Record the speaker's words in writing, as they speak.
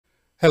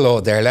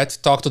Hello there, let's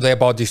talk today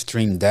about the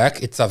Stream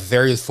Deck. It's a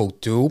very useful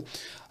tool.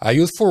 I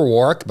use for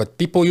work, but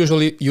people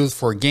usually use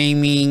for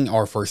gaming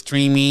or for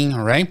streaming,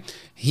 all right?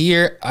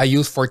 Here I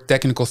use for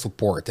technical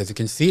support. As you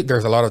can see,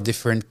 there's a lot of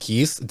different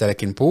keys that I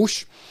can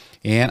push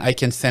and I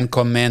can send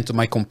command to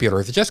my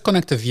computer. It's just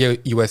connected via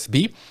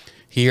USB.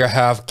 Here I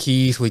have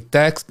keys with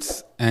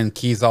texts and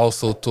keys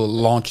also to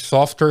launch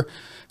software.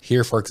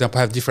 Here, for example,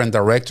 I have different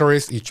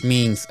directories, which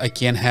means I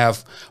can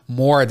have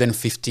more than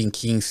 15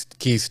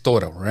 keys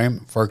total, right?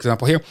 For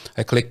example, here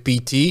I click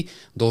PT,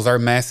 those are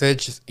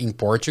messages in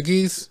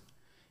Portuguese.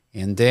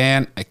 And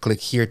then I click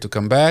here to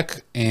come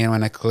back. And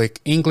when I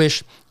click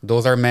English,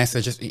 those are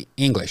messages in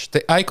English.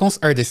 The icons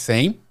are the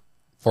same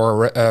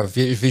for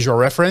visual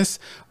reference,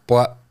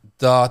 but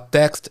the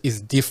text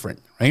is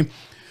different, right?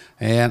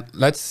 And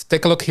let's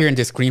take a look here in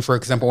the screen. For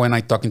example, when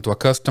I'm talking to a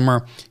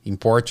customer in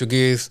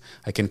Portuguese,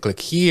 I can click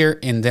here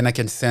and then I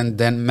can send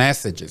them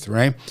messages,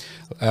 right?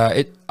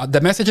 The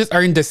messages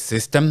are in the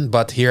system,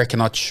 but here I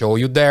cannot show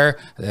you there.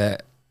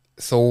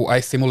 So I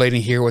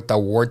simulating here with a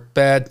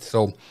WordPad.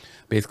 So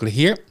basically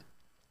here,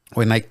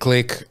 when I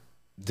click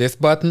this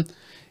button,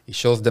 it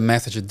shows the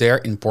message there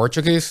in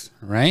Portuguese,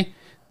 right?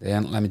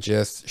 Then let me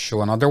just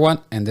show another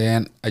one. And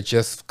then I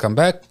just come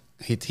back,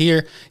 hit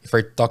here. If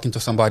I'm talking to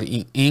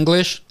somebody in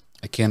English,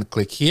 I can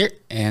click here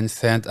and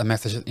send a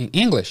message in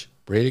English.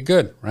 Pretty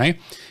good, right?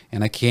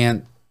 And I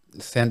can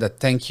send a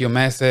thank you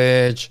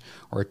message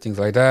or things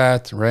like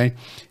that, right?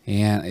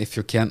 And if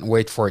you can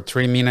wait for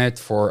 3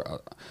 minutes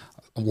for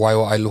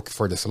while I look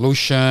for the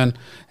solution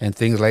and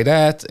things like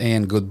that,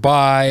 and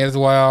goodbye as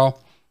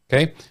well.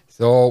 Okay,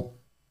 so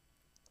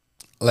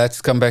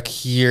let's come back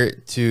here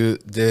to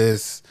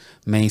this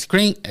main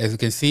screen. As you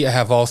can see, I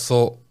have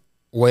also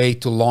way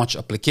to launch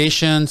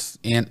applications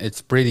and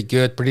it's pretty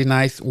good, pretty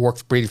nice,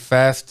 works pretty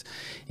fast.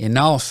 And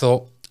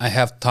also I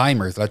have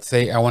timers. Let's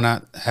say I want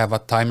to have a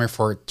timer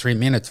for 3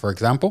 minutes, for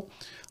example.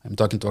 I'm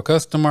talking to a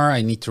customer.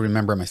 I need to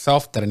remember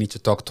myself that I need to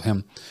talk to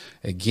him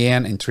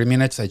again in 3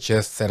 minutes. I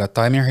just set a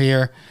timer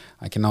here.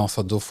 I can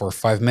also do for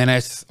 5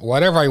 minutes,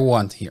 whatever I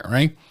want here,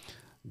 right?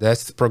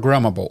 That's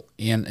programmable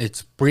and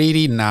it's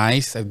pretty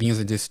nice. I've been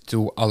using this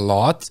tool a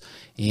lot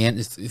and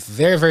it's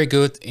very, very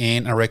good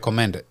and I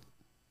recommend it.